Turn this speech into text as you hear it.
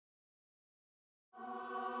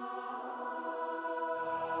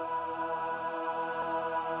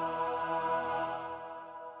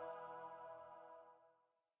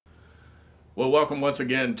Well, welcome once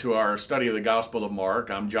again to our study of the Gospel of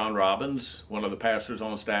Mark. I'm John Robbins, one of the pastors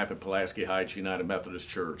on staff at Pulaski Heights United Methodist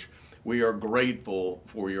Church. We are grateful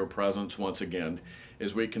for your presence once again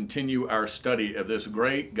as we continue our study of this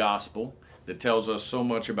great gospel that tells us so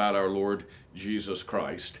much about our Lord Jesus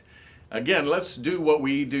Christ. Again, let's do what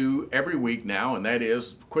we do every week now, and that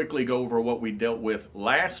is quickly go over what we dealt with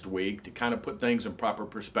last week to kind of put things in proper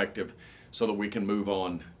perspective so that we can move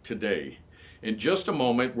on today. In just a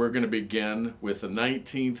moment, we're going to begin with the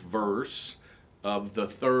 19th verse of the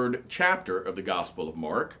third chapter of the Gospel of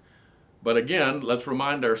Mark. But again, let's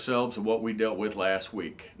remind ourselves of what we dealt with last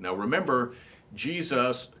week. Now remember,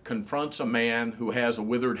 Jesus confronts a man who has a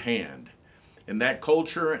withered hand. In that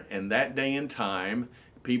culture and that day and time,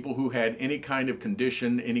 people who had any kind of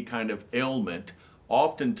condition, any kind of ailment,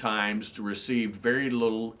 oftentimes received very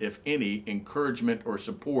little, if any, encouragement or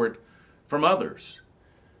support from others.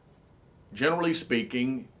 Generally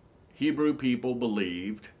speaking, Hebrew people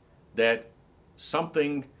believed that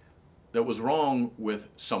something that was wrong with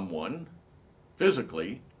someone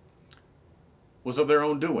physically was of their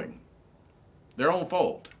own doing, their own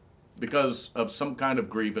fault, because of some kind of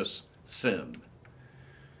grievous sin.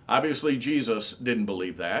 Obviously, Jesus didn't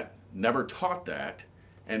believe that, never taught that,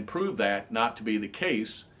 and proved that not to be the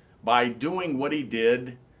case by doing what he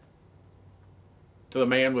did to the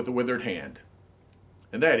man with the withered hand.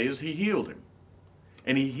 And that is, he healed him.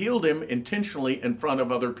 And he healed him intentionally in front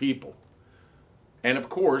of other people. And of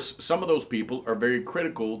course, some of those people are very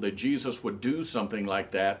critical that Jesus would do something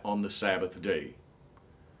like that on the Sabbath day.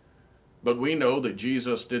 But we know that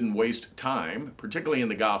Jesus didn't waste time, particularly in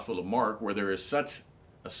the Gospel of Mark, where there is such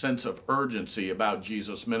a sense of urgency about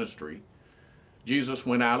Jesus' ministry. Jesus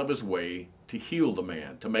went out of his way to heal the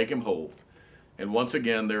man, to make him whole. And once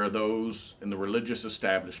again, there are those in the religious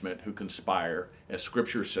establishment who conspire, as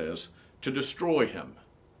Scripture says, to destroy him.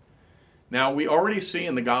 Now, we already see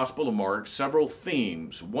in the Gospel of Mark several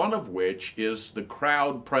themes, one of which is the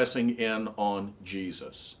crowd pressing in on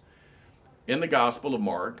Jesus. In the Gospel of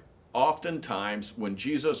Mark, oftentimes when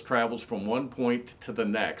Jesus travels from one point to the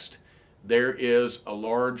next, there is a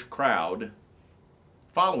large crowd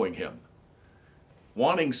following him,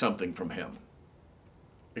 wanting something from him,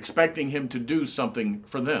 expecting him to do something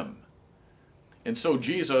for them. And so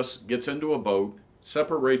Jesus gets into a boat,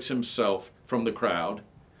 separates himself from the crowd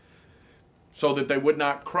so that they would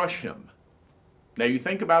not crush him. Now you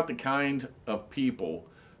think about the kind of people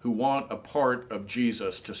who want a part of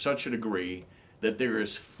Jesus to such a degree that there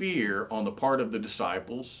is fear on the part of the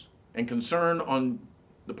disciples and concern on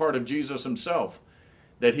the part of Jesus himself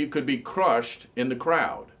that he could be crushed in the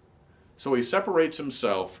crowd. So he separates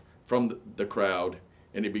himself from the crowd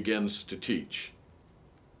and he begins to teach.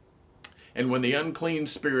 And when the unclean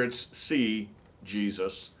spirits see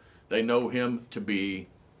Jesus, they know him to be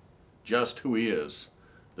just who he is,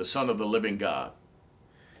 the Son of the living God.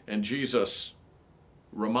 And Jesus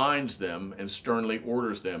reminds them and sternly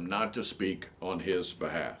orders them not to speak on his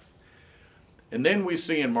behalf. And then we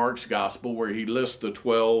see in Mark's gospel where he lists the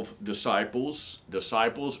 12 disciples.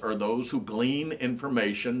 Disciples are those who glean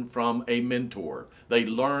information from a mentor. They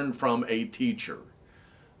learn from a teacher.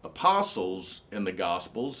 Apostles in the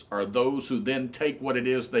Gospels are those who then take what it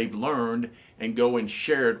is they've learned and go and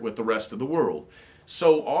share it with the rest of the world.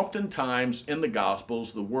 So oftentimes in the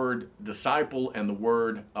Gospels, the word disciple and the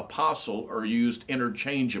word apostle are used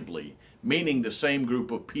interchangeably, meaning the same group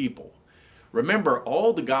of people. Remember,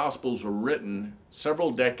 all the Gospels were written several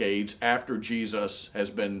decades after Jesus has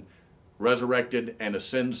been resurrected and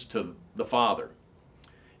ascends to the Father.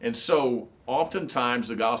 And so oftentimes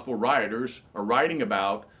the gospel writers are writing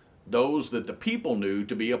about those that the people knew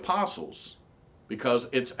to be apostles because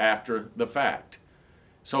it's after the fact.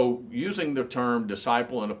 So using the term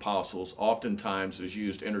disciple and apostles oftentimes is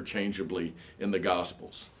used interchangeably in the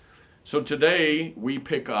Gospels. So today we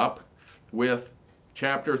pick up with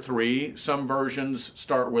chapter 3. Some versions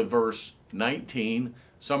start with verse 19.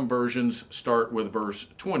 Some versions start with verse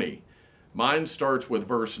 20. Mine starts with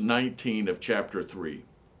verse 19 of chapter 3.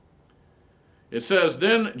 It says,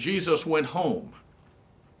 "Then Jesus went home,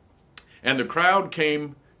 and the crowd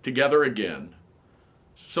came together again,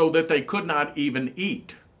 so that they could not even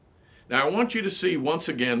eat." Now I want you to see once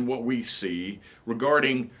again what we see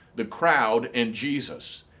regarding the crowd and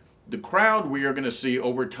Jesus. The crowd, we are going to see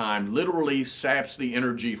over time, literally saps the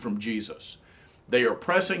energy from Jesus. They are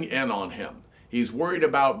pressing in on him. He's worried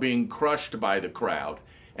about being crushed by the crowd.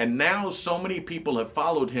 And now so many people have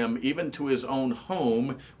followed him even to his own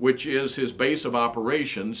home, which is his base of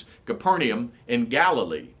operations, Capernaum in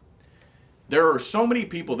Galilee. There are so many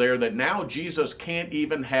people there that now Jesus can't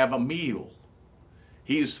even have a meal.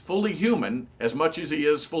 He's fully human as much as he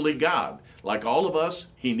is fully God. Like all of us,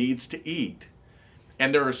 he needs to eat.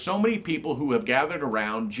 And there are so many people who have gathered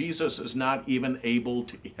around, Jesus is not even able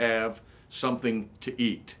to have something to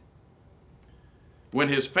eat. When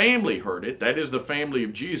his family heard it, that is the family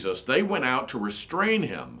of Jesus, they went out to restrain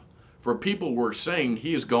him, for people were saying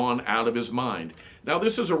he has gone out of his mind. Now,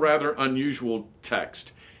 this is a rather unusual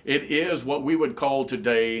text. It is what we would call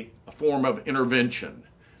today a form of intervention.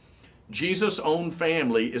 Jesus' own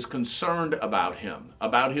family is concerned about him,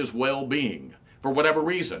 about his well-being, for whatever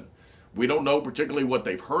reason. We don't know particularly what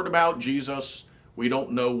they've heard about Jesus. We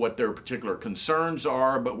don't know what their particular concerns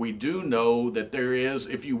are, but we do know that there is,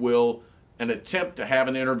 if you will, an attempt to have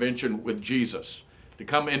an intervention with Jesus, to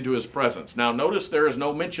come into his presence. Now, notice there is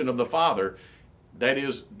no mention of the father, that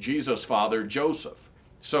is Jesus' father, Joseph.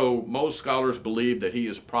 So most scholars believe that he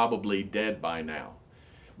is probably dead by now.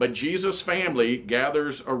 But Jesus' family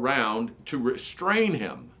gathers around to restrain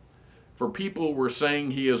him, for people were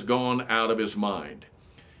saying he has gone out of his mind.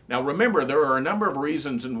 Now remember, there are a number of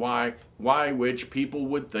reasons why which people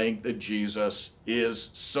would think that Jesus is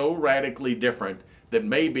so radically different that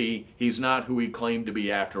maybe he's not who he claimed to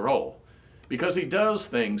be after all. Because he does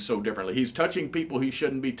things so differently. He's touching people he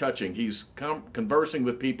shouldn't be touching. He's conversing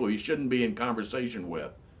with people he shouldn't be in conversation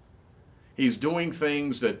with. He's doing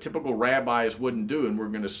things that typical rabbis wouldn't do, and we're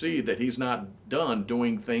going to see that he's not done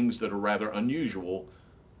doing things that are rather unusual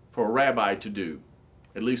for a rabbi to do,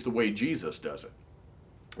 at least the way Jesus does it.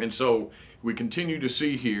 And so we continue to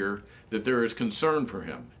see here that there is concern for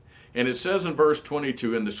him. And it says in verse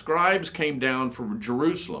 22, and the scribes came down from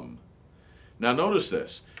Jerusalem. Now notice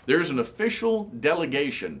this. There's an official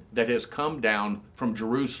delegation that has come down from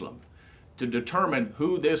Jerusalem to determine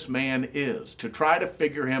who this man is, to try to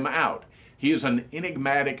figure him out. He is an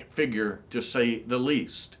enigmatic figure, to say the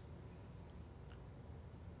least.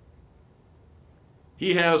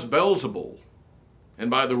 He has Beelzebul, and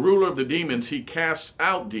by the ruler of the demons he casts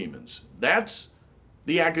out demons. That's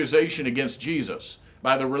the accusation against Jesus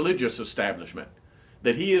by the religious establishment,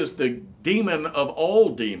 that he is the demon of all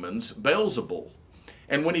demons, Beelzebul.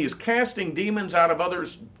 And when he is casting demons out of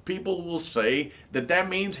others, people will say that that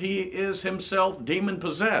means he is himself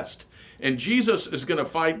demon-possessed. And Jesus is going to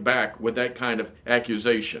fight back with that kind of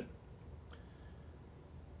accusation.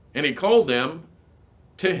 And he called them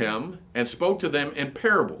to him and spoke to them in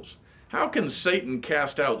parables. How can Satan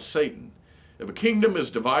cast out Satan? If a kingdom is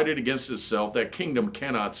divided against itself, that kingdom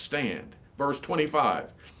cannot stand. Verse 25,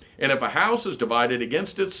 and if a house is divided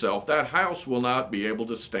against itself, that house will not be able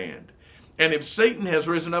to stand. And if Satan has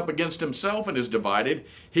risen up against himself and is divided,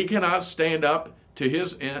 he cannot stand up till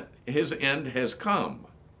his end has come.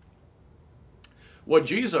 What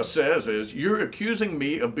Jesus says is, you're accusing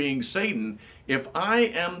me of being Satan. If I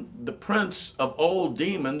am the prince of all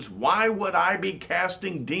demons, why would I be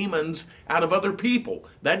casting demons out of other people?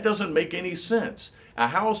 That doesn't make any sense. A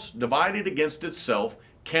house divided against itself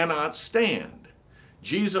cannot stand.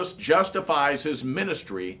 Jesus justifies his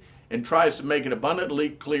ministry and tries to make it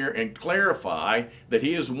abundantly clear and clarify that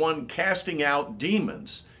he is one casting out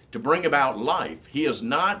demons to bring about life. He is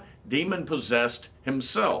not demon-possessed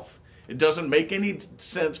himself. It doesn't make any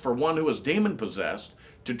sense for one who is demon-possessed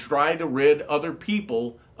to try to rid other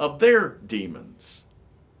people of their demons.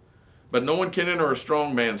 But no one can enter a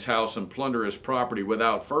strong man's house and plunder his property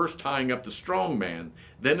without first tying up the strong man.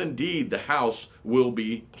 Then indeed the house will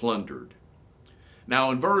be plundered.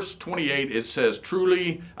 Now in verse 28 it says,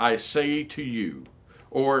 truly I say to you,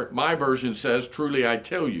 or my version says, truly I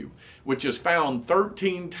tell you, which is found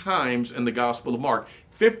 13 times in the Gospel of Mark,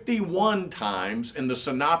 51 times in the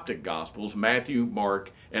Synoptic Gospels, Matthew,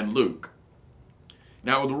 Mark, and Luke.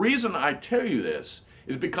 Now the reason I tell you this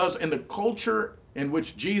is because in the culture in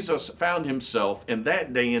which Jesus found himself in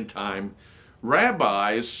that day and time,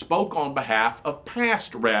 rabbis spoke on behalf of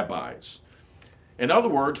past rabbis. In other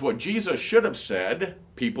words, what Jesus should have said,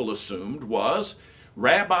 people assumed, was,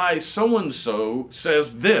 Rabbi so-and-so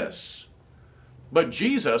says this. But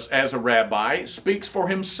Jesus, as a rabbi, speaks for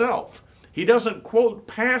himself. He doesn't quote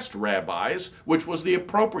past rabbis, which was the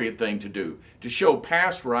appropriate thing to do, to show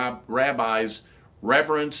past rabbis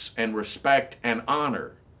reverence and respect and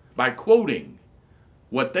honor by quoting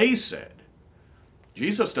what they said.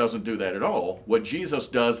 Jesus doesn't do that at all. What Jesus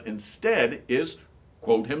does instead is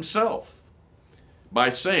quote himself by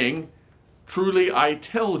saying, truly I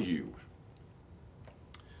tell you,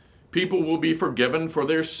 people will be forgiven for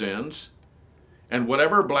their sins and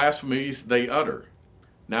whatever blasphemies they utter.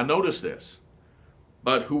 Now notice this,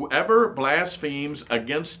 but whoever blasphemes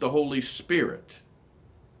against the Holy Spirit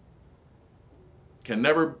can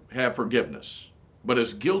never have forgiveness, but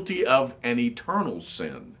is guilty of an eternal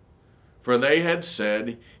sin. for they had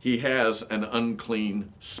said, he has an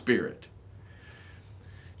unclean spirit.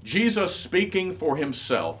 Jesus speaking for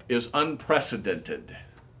himself is unprecedented.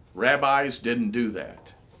 Rabbis didn't do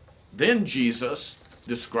that. Then Jesus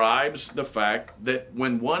describes the fact that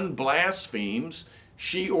when one blasphemes,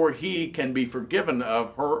 she or he can be forgiven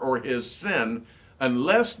of her or his sin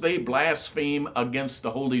unless they blaspheme against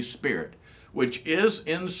the Holy Spirit, which is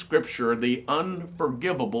in Scripture the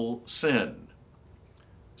unforgivable sin.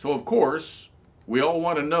 So of course, we all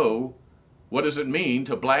want to know, what does it mean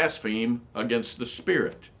to blaspheme against the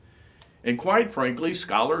Spirit? And quite frankly,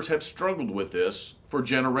 scholars have struggled with this for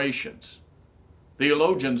generations.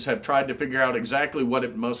 Theologians have tried to figure out exactly what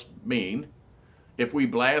it must mean if we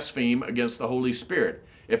blaspheme against the Holy Spirit,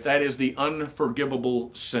 if that is the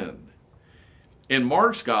unforgivable sin. In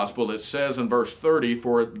Mark's gospel, it says in verse 30,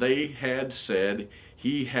 for they had said,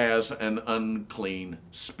 he has an unclean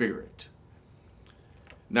spirit.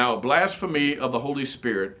 Now, blasphemy of the Holy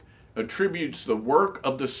Spirit attributes the work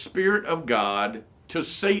of the Spirit of God to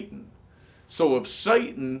Satan. So if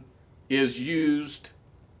Satan is used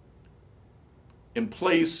in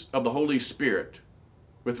place of the Holy Spirit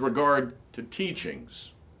with regard to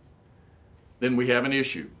teachings, then we have an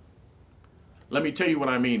issue. Let me tell you what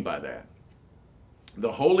I mean by that.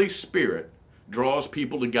 The Holy Spirit draws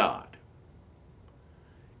people to God.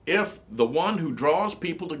 If the one who draws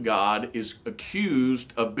people to God is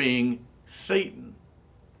accused of being Satan,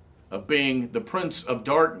 of being the prince of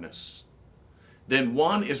darkness, then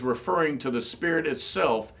one is referring to the Spirit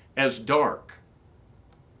itself as dark.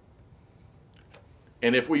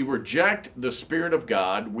 And if we reject the Spirit of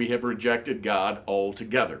God, we have rejected God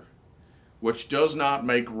altogether, which does not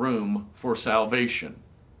make room for salvation.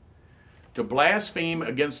 To blaspheme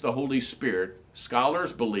against the Holy Spirit,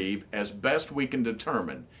 scholars believe, as best we can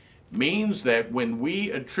determine, means that when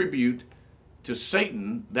we attribute to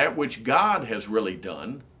Satan that which God has really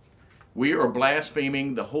done, we are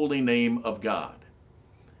blaspheming the holy name of God.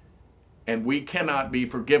 And we cannot be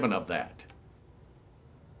forgiven of that.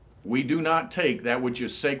 We do not take that which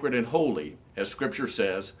is sacred and holy, as Scripture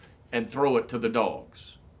says, and throw it to the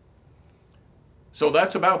dogs. So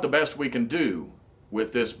that's about the best we can do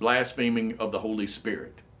with this blaspheming of the Holy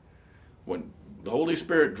Spirit. When the Holy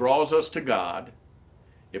Spirit draws us to God,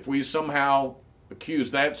 if we somehow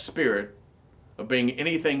accuse that Spirit of being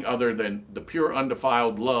anything other than the pure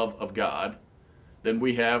undefiled love of God, then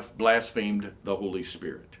we have blasphemed the Holy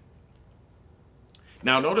Spirit.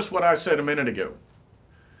 Now notice what I said a minute ago.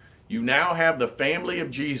 You now have the family of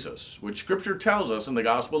Jesus, which Scripture tells us in the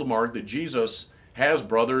Gospel of Mark that Jesus has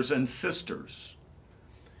brothers and sisters.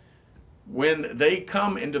 When they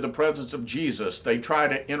come into the presence of Jesus, they try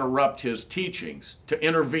to interrupt his teachings, to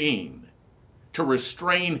intervene, to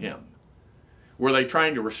restrain him. Were they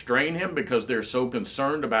trying to restrain him because they're so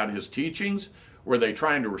concerned about his teachings? Were they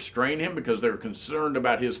trying to restrain him because they're concerned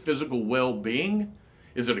about his physical well-being?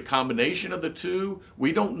 Is it a combination of the two?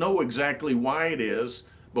 We don't know exactly why it is,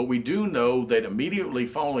 but we do know that immediately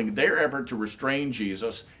following their effort to restrain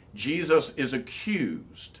Jesus, Jesus is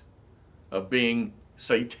accused of being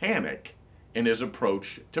satanic in his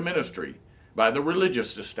approach to ministry by the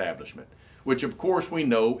religious establishment, which of course we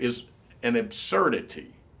know is an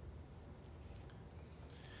absurdity.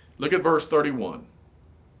 Look at verse 31.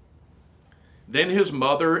 Then his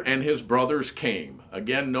mother and his brothers came.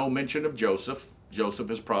 Again, no mention of Joseph. Joseph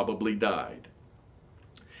has probably died.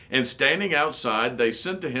 And standing outside, they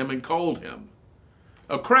sent to him and called him.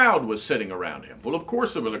 A crowd was sitting around him. Well, of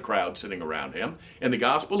course there was a crowd sitting around him. In the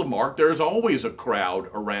Gospel of Mark, there's always a crowd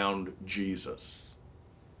around Jesus.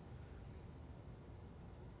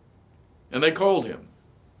 And they called him.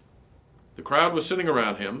 The crowd was sitting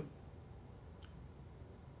around him.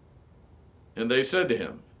 And they said to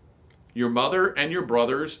him, your mother and your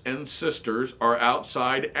brothers and sisters are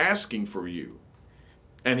outside asking for you.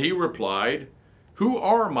 And he replied, who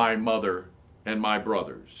are my mother and my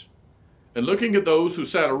brothers? And looking at those who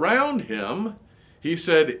sat around him, he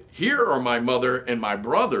said, here are my mother and my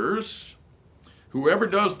brothers. Whoever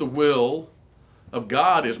does the will of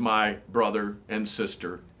God is my brother and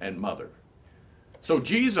sister and mother. So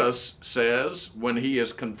Jesus says, when he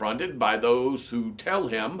is confronted by those who tell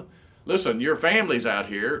him, listen, your family's out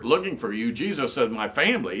here looking for you. Jesus says, my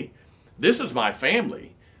family, this is my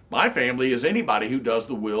family. My family is anybody who does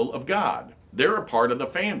the will of God. They're a part of the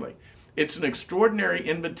family. It's an extraordinary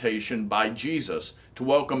invitation by Jesus to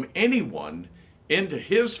welcome anyone into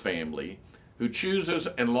his family who chooses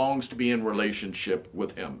and longs to be in relationship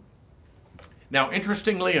with him. Now,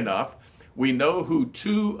 interestingly enough, we know who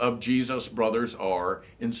two of Jesus' brothers are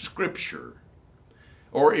in Scripture,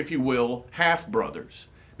 or if you will, half-brothers,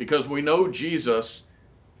 because we know Jesus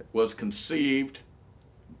was conceived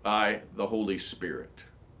by the Holy Spirit.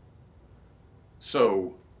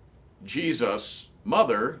 So, Jesus'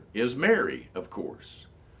 mother is Mary, of course.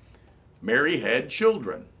 Mary had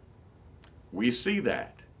children. We see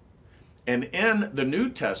that. And in the New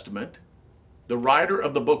Testament, the writer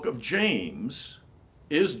of the book of James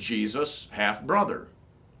is Jesus' half-brother.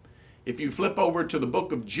 If you flip over to the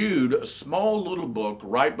book of Jude, a small little book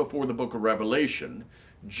right before the book of Revelation,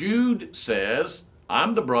 Jude says,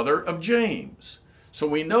 I'm the brother of James. So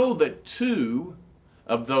we know that two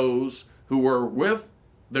of those who were with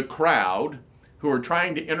the crowd, who are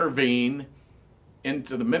trying to intervene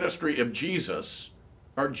into the ministry of Jesus,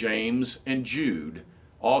 are James and Jude,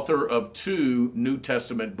 author of two New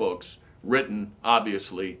Testament books, written,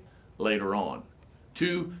 obviously, later on.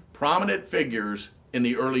 Two prominent figures in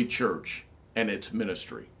the early church and its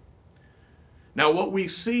ministry. Now, what we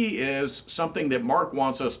see is something that Mark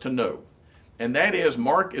wants us to know, and that is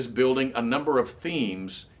Mark is building a number of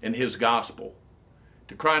themes in his gospel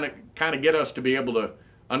to kind of get us to be able to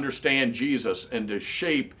understand Jesus and to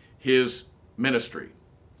shape his ministry.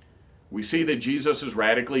 We see that Jesus is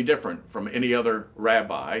radically different from any other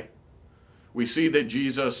rabbi. We see that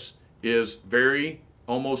Jesus is very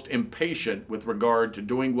almost impatient with regard to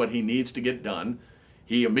doing what he needs to get done.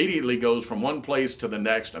 He immediately goes from one place to the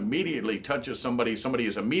next, immediately touches somebody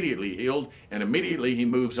is immediately healed, and immediately he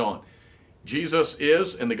moves on. Jesus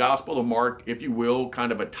is, in the Gospel of Mark, if you will,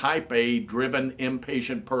 kind of a type A, driven,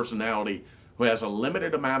 impatient personality who has a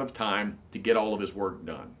limited amount of time to get all of his work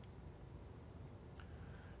done.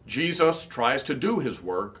 Jesus tries to do his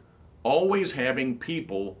work, always having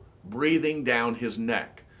people breathing down his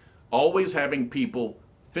neck, always having people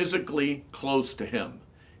physically close to him,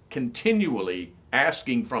 continually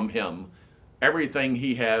asking from him everything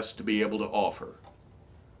he has to be able to offer.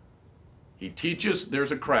 He teaches,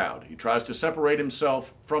 there's a crowd. He tries to separate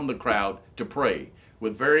himself from the crowd to pray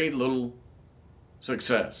with very little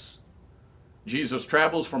success. Jesus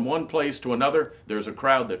travels from one place to another. There's a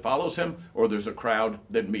crowd that follows him, or there's a crowd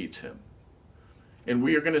that meets him. And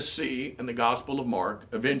we are going to see in the Gospel of Mark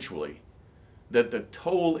eventually that the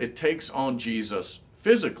toll it takes on Jesus,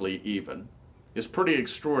 physically even, is pretty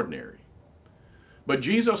extraordinary. But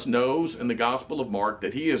Jesus knows in the Gospel of Mark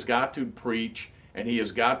that he has got to preach and he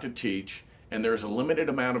has got to teach, and there's a limited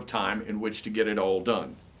amount of time in which to get it all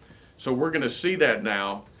done. So we're going to see that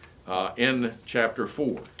now in chapter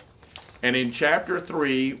 4. And in chapter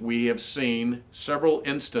 3, we have seen several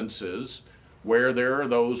instances where there are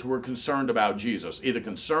those who are concerned about Jesus, either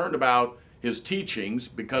concerned about his teachings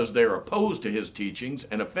because they're opposed to his teachings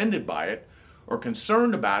and offended by it, or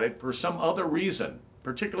concerned about it for some other reason,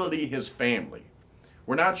 particularly his family.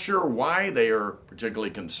 We're not sure why they are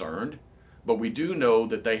particularly concerned, but we do know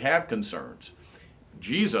that they have concerns.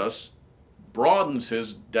 Jesus broadens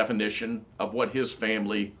his definition of what his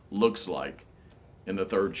family looks like in the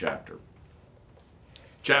 3rd chapter.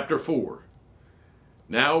 Chapter 4.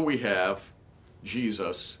 Now we have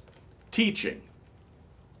Jesus teaching.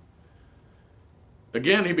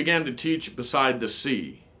 Again, he began to teach beside the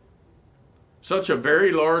sea. Such a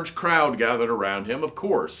very large crowd gathered around him. Of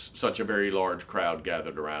course, such a very large crowd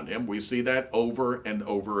gathered around him. We see that over and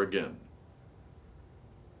over again.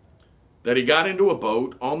 That he got into a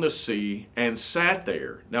boat on the sea and sat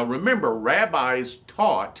there. Now remember, rabbis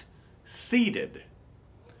taught seated.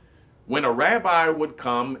 When a rabbi would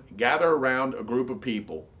come, gather around a group of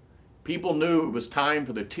people, people knew it was time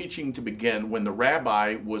for the teaching to begin when the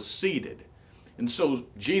rabbi was seated. And so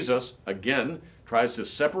Jesus, again, tries to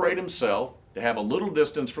separate himself, to have a little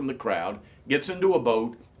distance from the crowd, gets into a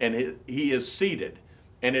boat, and he is seated.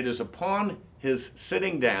 And it is upon his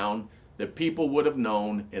sitting down that people would have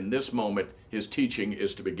known in this moment his teaching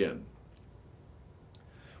is to begin.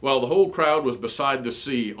 Well, the whole crowd was beside the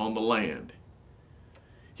sea on the land.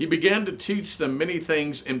 He began to teach them many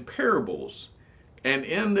things in parables, and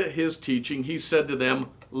in his teaching he said to them,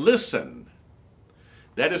 listen.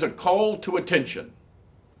 That is a call to attention.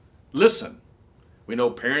 Listen. We know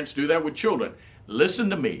parents do that with children. Listen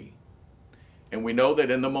to me. And we know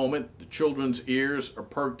that in the moment the children's ears are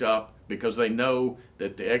perked up because they know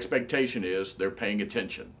that the expectation is they're paying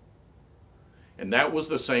attention. And that was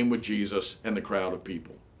the same with Jesus and the crowd of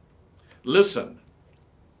people. Listen.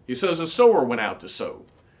 He says a sower went out to sow.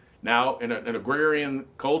 Now, in an agrarian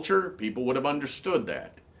culture, people would have understood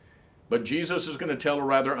that. But Jesus is going to tell a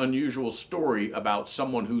rather unusual story about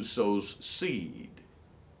someone who sows seed.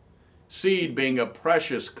 Seed being a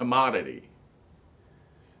precious commodity.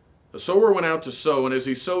 A sower went out to sow, and as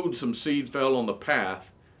he sowed, some seed fell on the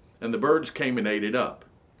path, and the birds came and ate it up.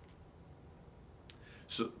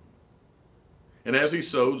 And as he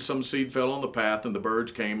sowed, some seed fell on the path, and the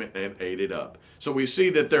birds came and ate it up. So we see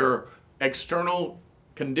that there are external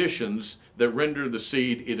conditions that render the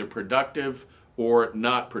seed either productive or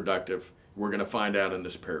not productive. We're going to find out in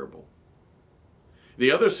this parable.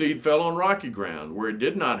 The other seed fell on rocky ground, where it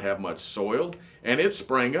did not have much soil, and it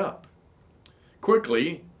sprang up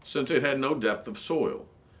quickly, since it had no depth of soil.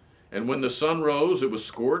 And when the sun rose, it was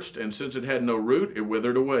scorched, and since it had no root, it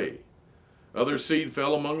withered away. Other seed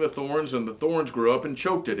fell among the thorns, and the thorns grew up and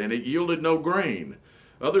choked it, and it yielded no grain.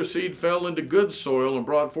 Other seed fell into good soil and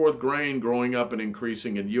brought forth grain, growing up and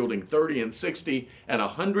increasing and yielding 30 and 60 and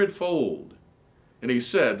 100-fold. And he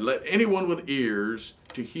said, let anyone with ears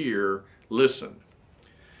to hear listen.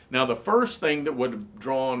 Now, the first thing that would have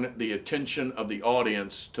drawn the attention of the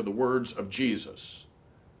audience to the words of Jesus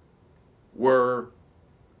were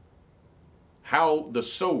how the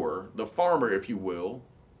sower, the farmer, if you will,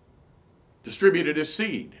 distributed his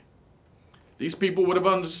seed. These people would have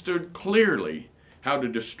understood clearly how to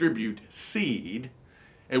distribute seed.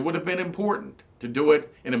 It would have been important to do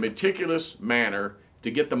it in a meticulous manner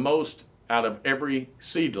to get the most out of every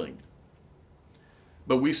seedling.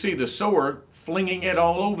 But we see the sower flinging it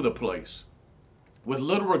all over the place with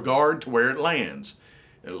little regard to where it lands.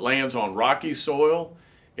 It lands on rocky soil.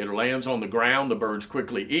 It lands on the ground. The birds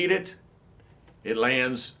quickly eat it. It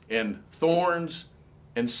lands in thorns,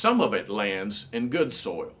 and some of it lands in good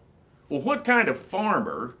soil. Well, what kind of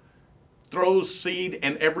farmer throws seed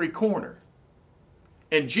in every corner?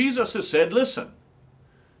 And Jesus has said, listen.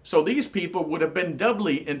 So these people would have been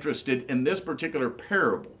doubly interested in this particular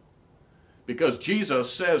parable, because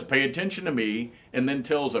Jesus says, pay attention to me, and then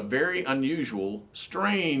tells a very unusual,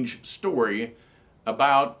 strange story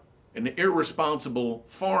about an irresponsible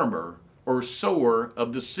farmer or sower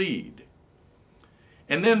of the seed.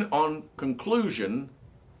 And then on conclusion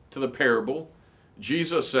to the parable,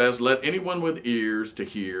 Jesus says, let anyone with ears to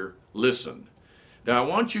hear listen. Now I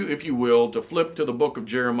want you, if you will, to flip to the book of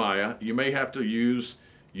Jeremiah. You may have to use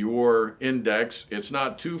your index. It's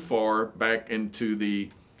not too far back into the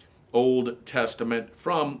Old Testament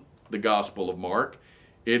from the Gospel of Mark.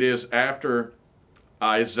 It is after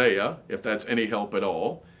Isaiah, if that's any help at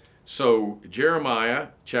all. So Jeremiah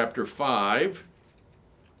chapter 5,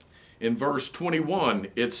 in verse 21,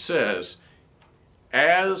 it says,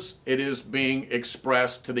 as it is being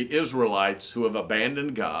expressed to the Israelites who have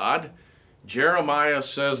abandoned God, Jeremiah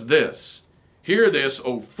says this, hear this,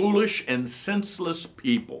 O foolish and senseless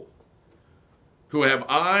people, who have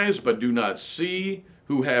eyes but do not see,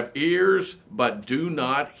 who have ears but do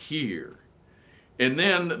not hear. And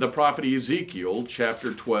then the prophet Ezekiel,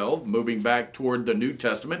 chapter 12, moving back toward the New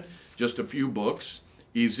Testament, just a few books.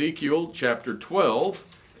 Ezekiel, chapter 12,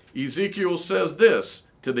 Ezekiel says this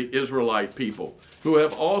to the Israelite people, who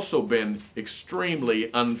have also been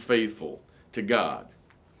extremely unfaithful to God.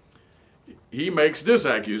 He makes this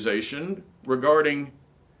accusation regarding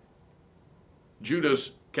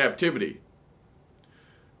Judah's captivity.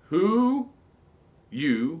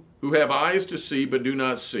 You who have eyes to see but do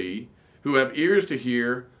not see, who have ears to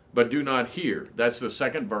hear but do not hear. That's the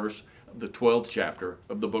second verse of the 12th chapter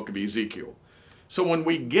of the book of Ezekiel. So when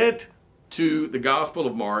we get to the Gospel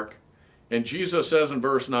of Mark, and Jesus says in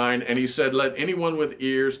verse 9, and he said, let anyone with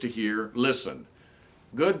ears to hear listen.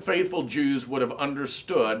 Good, faithful Jews would have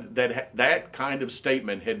understood that that kind of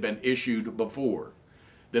statement had been issued before,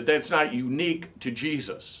 that that's not unique to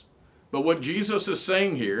Jesus. But what Jesus is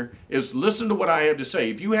saying here is, listen to what I have to say.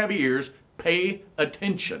 If you have ears, pay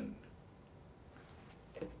attention.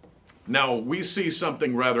 Now, we see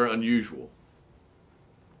something rather unusual.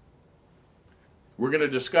 We're going to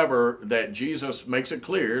discover that Jesus makes it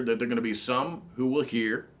clear that there are going to be some who will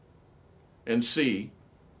hear and see,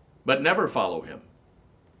 but never follow him.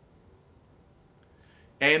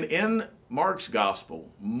 And in Mark's gospel,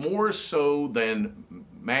 more so than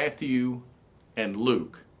Matthew and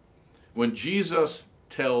Luke, when Jesus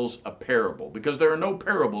tells a parable, because there are no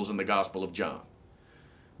parables in the Gospel of John,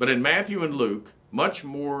 but in Matthew and Luke, much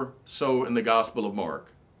more so in the Gospel of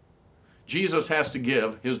Mark, Jesus has to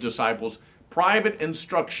give his disciples private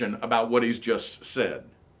instruction about what he's just said.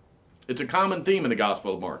 It's a common theme in the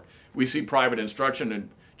Gospel of Mark. We see private instruction in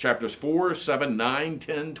chapters 4, 7, 9,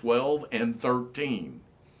 10, 12, and 13.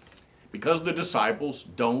 Because the disciples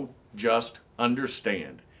don't just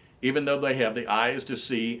understand. Even though they have the eyes to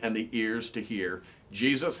see and the ears to hear,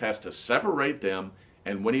 Jesus has to separate them,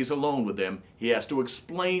 and when he's alone with them, he has to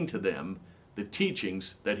explain to them the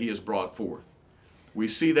teachings that he has brought forth. We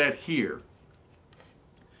see that here.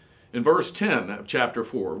 In verse 10 of chapter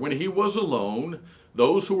 4, when he was alone,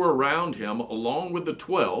 those who were around him, along with the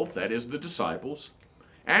 12, that is the disciples,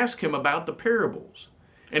 asked him about the parables.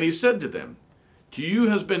 And he said to them, To you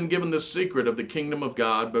has been given the secret of the kingdom of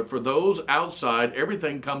God, but for those outside,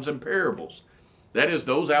 everything comes in parables. That is,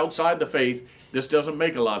 those outside the faith, this doesn't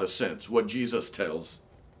make a lot of sense, what Jesus tells.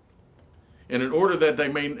 And in order that they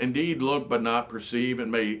may indeed look but not perceive,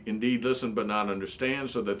 and may indeed listen but not understand,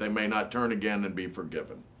 so that they may not turn again and be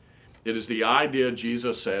forgiven. It is the idea,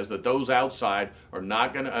 Jesus says, that those outside are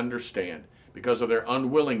not going to understand because of their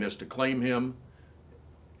unwillingness to claim him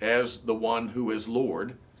as the one who is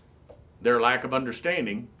Lord. Their lack of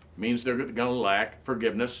understanding means they're going to lack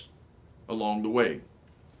forgiveness along the way.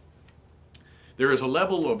 There is a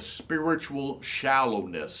level of spiritual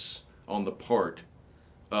shallowness on the part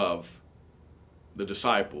of the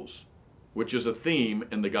disciples, which is a theme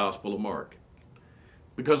in the Gospel of Mark.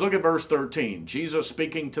 Because look at verse 13. Jesus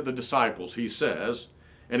speaking to the disciples, he says,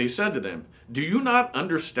 and he said to them, do you not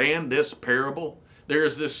understand this parable? There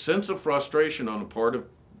is this sense of frustration on the part of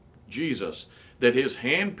Jesus that his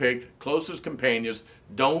hand-picked closest companions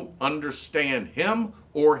don't understand him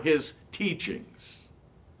or his teachings.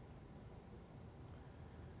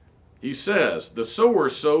 He says, the sower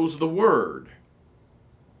sows the word.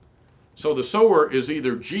 So the sower is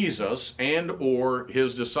either Jesus and or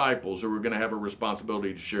his disciples who are going to have a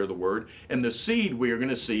responsibility to share the word. And the seed we are going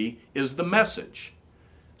to see is the message.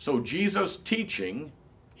 So Jesus teaching,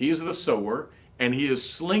 he's the sower, and he is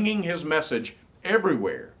slinging his message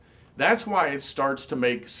everywhere. That's why it starts to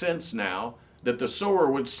make sense now that the sower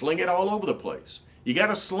would sling it all over the place. You got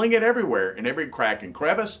to sling it everywhere, in every crack and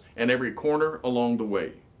crevice and every corner along the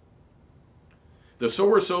way. The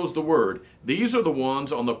sower sows the word. These are the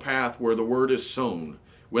ones on the path where the word is sown.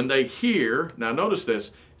 When they hear, now notice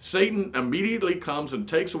this, Satan immediately comes and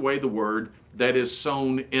takes away the word that is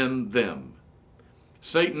sown in them.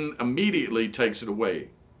 Satan immediately takes it away.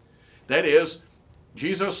 That is,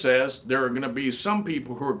 Jesus says there are going to be some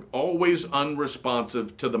people who are always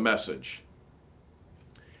unresponsive to the message.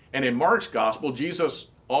 And in Mark's gospel, Jesus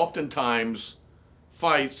oftentimes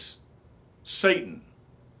fights Satan.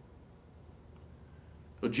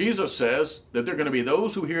 So Jesus says that there are going to be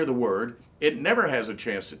those who hear the word. It never has a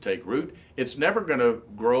chance to take root. It's never going to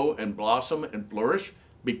grow and blossom and flourish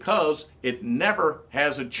because it never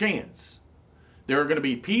has a chance. There are going to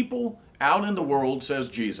be people out in the world, says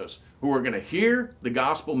Jesus, who are going to hear the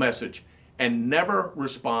gospel message and never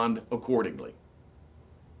respond accordingly.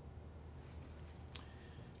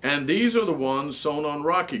 And these are the ones sown on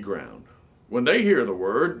rocky ground. When they hear the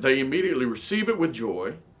word, they immediately receive it with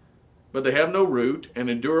joy, but they have no root and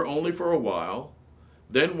endure only for a while.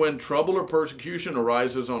 Then when trouble or persecution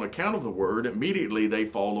arises on account of the word, immediately they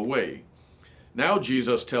fall away. Now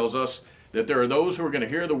Jesus tells us that there are those who are going to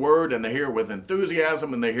hear the word, and they hear with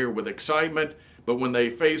enthusiasm and they hear with excitement, but when they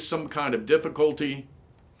face some kind of difficulty,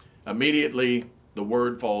 immediately the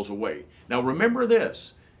word falls away. Now remember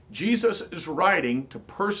this, Jesus is writing to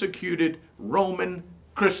persecuted Roman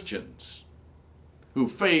Christians who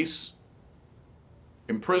face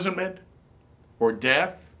imprisonment or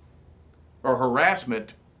death or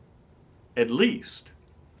harassment at least.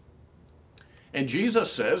 And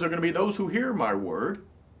Jesus says there are going to be those who hear my word,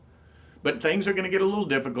 but things are going to get a little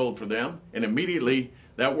difficult for them, and immediately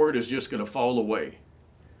that word is just going to fall away.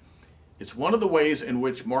 It's one of the ways in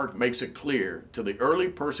which Mark makes it clear to the early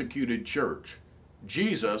persecuted church,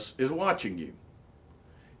 Jesus is watching you.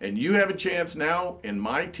 And you have a chance now in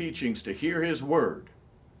my teachings to hear his word.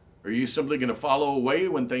 Are you simply going to follow away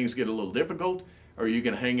when things get a little difficult, or are you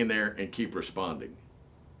going to hang in there and keep responding?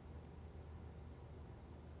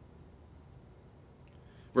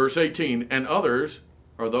 Verse 18, and others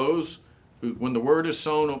are those who, when the word is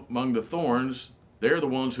sown among the thorns, they're the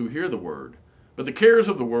ones who hear the word. But the cares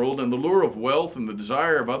of the world and the lure of wealth and the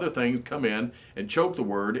desire of other things come in and choke the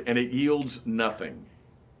word, and it yields nothing.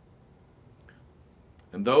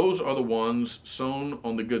 And those are the ones sown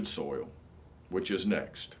on the good soil, which is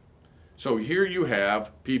next. So here you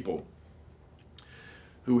have people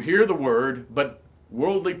who hear the word, but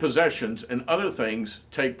worldly possessions and other things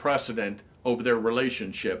take precedent over their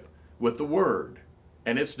relationship with the word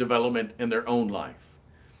and its development in their own life.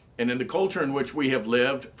 And in the culture in which we have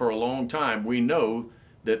lived for a long time, we know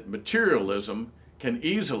that materialism can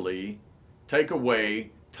easily take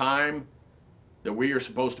away time that we are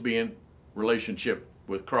supposed to be in relationship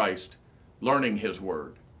with Christ, learning his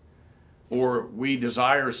word. Or we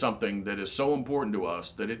desire something that is so important to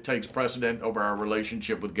us that it takes precedent over our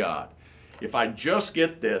relationship with God. If I just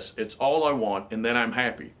get this, it's all I want, and then I'm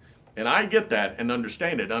happy. And I get that and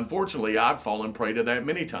understand it. Unfortunately, I've fallen prey to that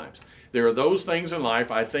many times. There are those things in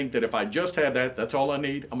life I think that if I just have that, that's all I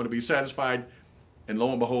need. I'm going to be satisfied. And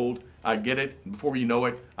lo and behold, I get it. And before you know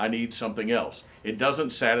it, I need something else. It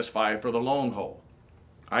doesn't satisfy for the long haul.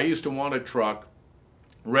 I used to want a truck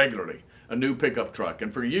regularly, a new pickup truck.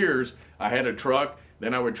 And for years, I had a truck,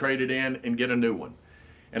 then I would trade it in and get a new one.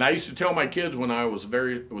 And I used to tell my kids when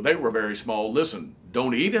they were very small, listen,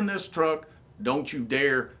 don't eat in this truck. Don't you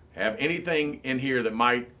dare have anything in here that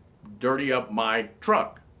might dirty up my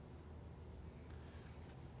truck.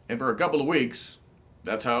 And for a couple of weeks,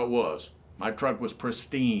 that's how it was. My truck was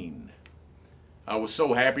pristine. I was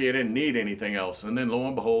so happy I didn't need anything else. And then lo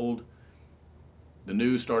and behold, the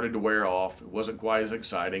news started to wear off. It wasn't quite as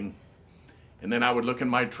exciting. And then I would look in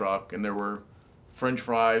my truck and there were French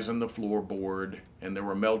fries on the floorboard and there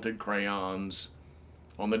were melted crayons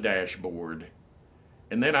on the dashboard.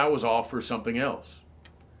 And then I was off for something else.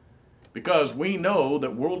 Because we know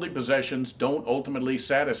that worldly possessions don't ultimately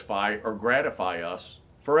satisfy or gratify us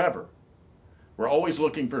forever. We're always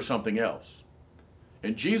looking for something else.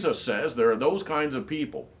 And Jesus says there are those kinds of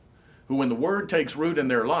people who, when the word takes root in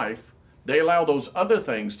their life, they allow those other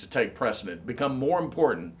things to take precedent, become more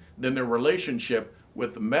important than their relationship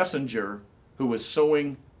with the messenger who is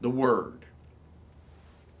sowing the word.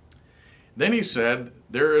 Then he said,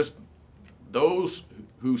 there is those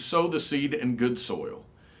who sow the seed in good soil.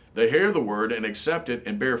 They hear the word and accept it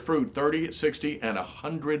and bear fruit 30, 60, and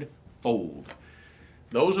 100-fold.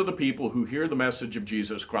 Those are the people who hear the message of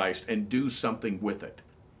Jesus Christ and do something with it.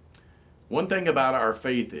 One thing about our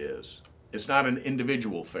faith is, it's not an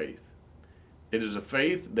individual faith. It is a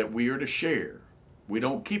faith that we are to share. We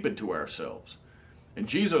don't keep it to ourselves. And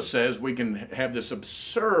Jesus says we can have this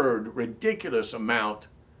absurd, ridiculous amount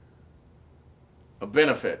of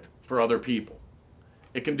benefit for other people.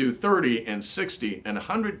 It can do 30 and 60 and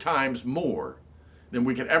 100 times more than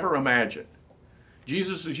we could ever imagine.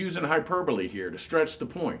 Jesus is using hyperbole here to stretch the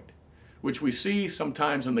point, which we see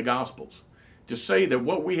sometimes in the Gospels, to say that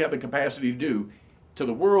what we have the capacity to do to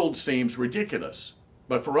the world seems ridiculous.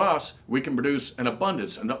 But for us, we can produce an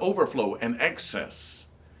abundance, an overflow, an excess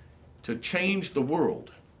to change the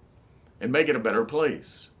world and make it a better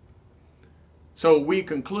place. So we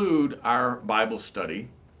conclude our Bible study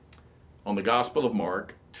on the Gospel of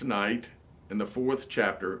Mark tonight in the 4th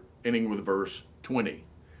chapter, ending with verse 20.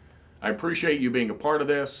 I appreciate you being a part of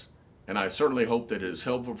this, and I certainly hope that it is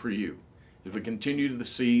helpful for you as we continue to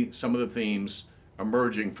see some of the themes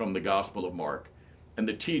emerging from the Gospel of Mark and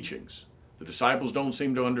the teachings. The disciples don't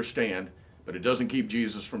seem to understand, but it doesn't keep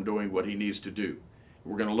Jesus from doing what he needs to do.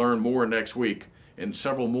 We're going to learn more next week in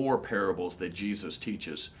several more parables that Jesus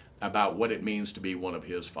teaches about what it means to be one of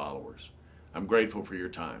his followers. I'm grateful for your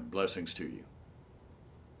time. Blessings to you.